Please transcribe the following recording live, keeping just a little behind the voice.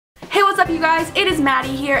what's up you guys, it is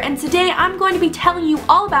Maddie here, and today I'm going to be telling you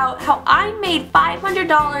all about how I made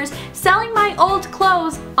 $500 selling my old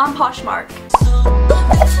clothes on Poshmark.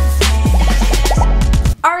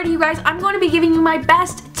 Alrighty you guys, I'm going to be giving you my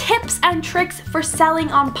best tips and tricks for selling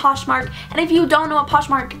on Poshmark. And if you don't know what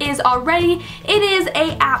Poshmark is already, it is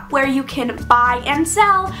an app where you can buy and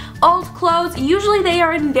sell old clothes. Usually they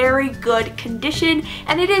are in very good condition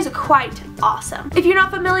and it is quite awesome. If you're not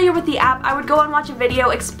familiar with the app, I would go and watch a video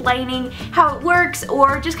explaining how it works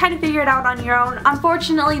or just kind of figure it out on your own.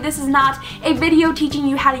 Unfortunately, this is not a video teaching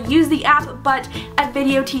you how to use the app, but a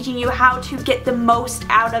video teaching you how to get the most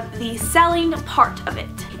out of the selling part of it.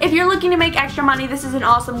 If you're looking to make extra money, this is an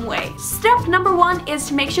awesome way. Step number one is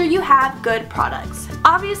to make sure you have good products.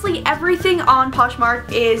 Obviously, everything on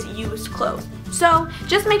Poshmark is used clothes. So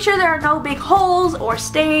just make sure there are no big holes or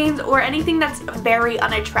stains or anything that's very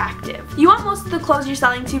unattractive. You want most of the clothes you're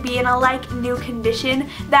selling to be in a like new condition.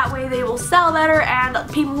 That way they will sell better and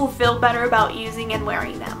people will feel better about using and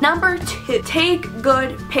wearing them. Number two, take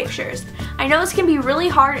good pictures. I know this can be really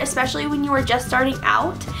hard, especially when you are just starting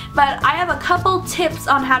out, but I have a couple tips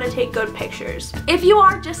on how to take good pictures. If you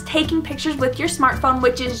are just taking pictures with your smartphone,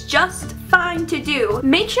 which is just fine to do,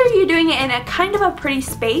 make sure you're doing it in a kind of a pretty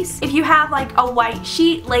space. If you have like a white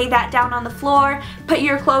sheet, lay that down on the floor, put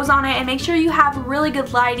your clothes on it, and make sure you have really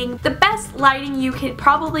good lighting. The best lighting you could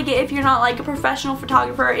probably get if you're not like a professional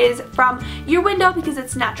photographer is from your window, because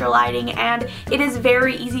it's natural lighting and it is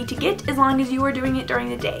very easy to get as long as you are doing it during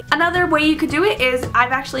the day. Another way you could do it is,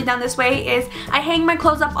 I've actually done this way, is I hang my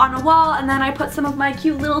clothes up on a wall and then I put some of my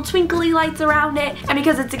cute little twinkly lights around it, and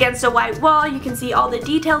because it's against a white wall you can see all the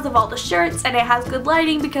details of all the shirts and it has good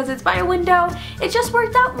lighting because it's by a window. It just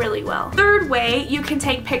worked out really well. Third way you can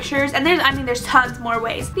take pictures, and there's tons more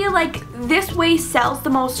ways. I feel like this way sells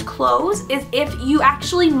the most clothes is if you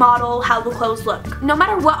actually model how the clothes look. No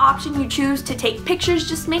matter what option you choose to take pictures,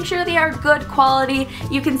 just make sure they are good quality.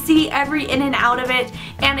 You can see every in and out of it,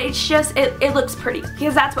 and it's just, it looks pretty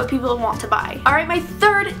because that's what people want to buy. Alright, my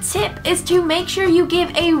third tip is to make sure you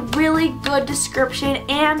give a really good description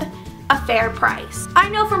and a fair price. I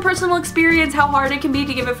know from personal experience how hard it can be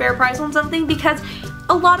to give a fair price on something, because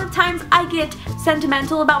a lot of times I get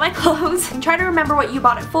sentimental about my clothes. And try to remember what you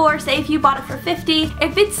bought it for. Say if you bought it for $50,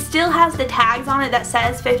 if it still has the tags on it that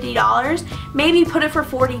says $50, maybe put it for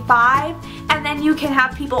 $45, and then you can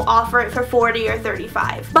have people offer it for $40 or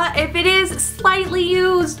 $35. But if it is slightly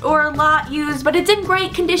used or a lot used, but it's in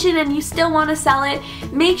great condition and you still want to sell it,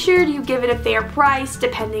 make sure you give it a fair price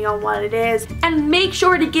depending on what it is. And make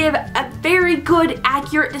sure to give a very good,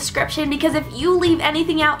 accurate description, because if you leave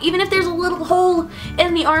anything out, even if there's a little hole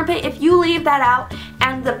in the armpit, if you leave that out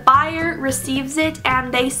and the buyer receives it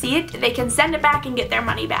and they see it, they can send it back and get their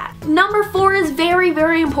money back. Number 4 is very,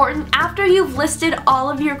 very important. After you've listed all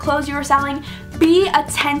of your clothes you are selling, be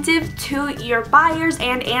attentive to your buyers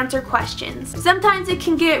and answer questions. Sometimes it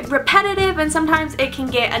can get repetitive and sometimes it can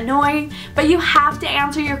get annoying, but you have to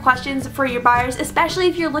answer your questions for your buyers, especially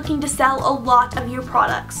if you're looking to sell a lot of your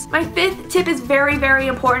products. My 5th tip is very, very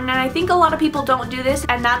important, and I think a lot of people don't do this,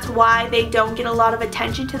 and that's why they don't get a lot of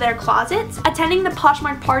attention to their closets. Attending the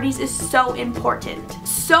Poshmark parties is so important.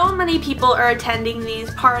 So many people are attending these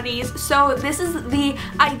parties, so this is the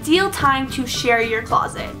ideal time to share your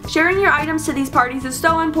closet. Sharing your items to these parties is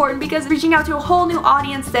so important because reaching out to a whole new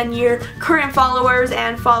audience than your current followers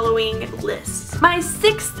and following lists. My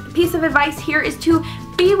 6th piece of advice here is to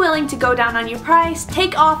be willing to go down on your price,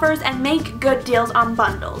 take offers, and make good deals on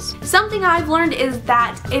bundles. Something I've learned is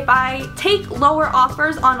that if I take lower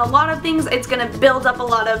offers on a lot of things, it's gonna build up a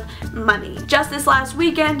lot of money. Just this last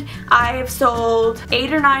weekend, I've sold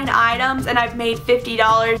 8 or 9 items and I've made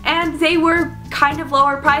 $50, and they were kind of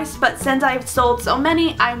lower priced, but since I've sold so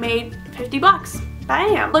many, I made $50.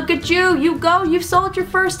 Bam! Look at you, you've sold your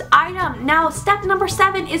first item. Now step number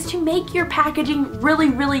 7 is to make your packaging really,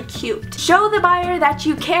 really cute. Show the buyer that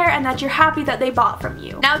you care and that you're happy that they bought from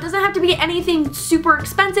you. Now it doesn't have to be anything super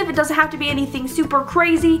expensive, it doesn't have to be anything super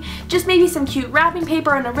crazy, just maybe some cute wrapping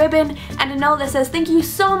paper and a ribbon and a note that says, "Thank you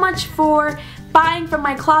so much for buying from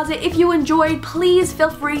my closet. If you enjoyed, please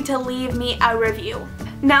feel free to leave me a review."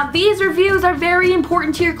 Now these reviews are very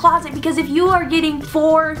important to your closet, because if you are getting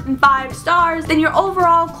 4 and 5 stars, then your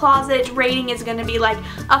overall closet rating is going to be like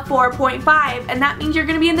a 4.5, and that means you're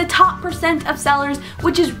going to be in the top % of sellers,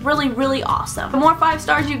 which is really, really awesome. The more 5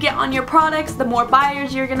 stars you get on your products, the more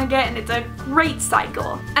buyers you're going to get, and it's a great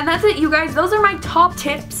cycle. And that's it, you guys. Those are my top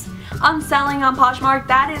tips on selling on Poshmark.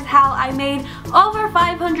 That is how I made over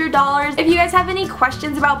 $500. If you guys have any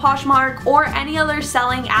questions about Poshmark or any other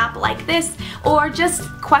selling app like this, or just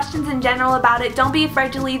questions in general about it, don't be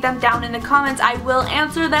afraid to leave them down in the comments. I will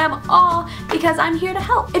answer them all because I'm here to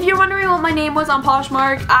help. If you're wondering what my name was on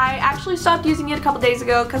Poshmark, I actually stopped using it a couple days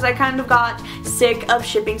ago because I kind of got sick of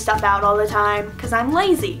shipping stuff out all the time because I'm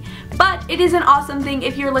lazy. But it is an awesome thing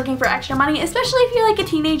if you're looking for extra money, especially if you're like a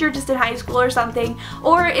teenager just in high school or something,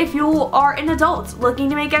 or if you are an adult looking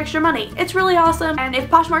to make extra money. It's really awesome, and if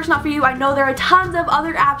Poshmark's not for you, I know there are tons of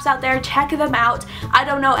other apps out there. Check them out. I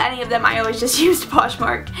don't know any of them. I always just used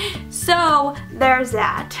Poshmark. So there's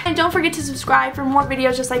that. And don't forget to subscribe for more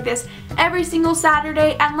videos just like this every single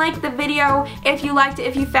Saturday, and like the video if you liked it,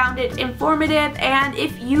 if you found it informative, and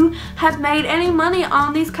if you have made any money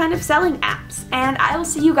on these kind of selling apps. And I will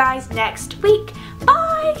see you guys next week.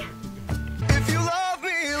 Bye!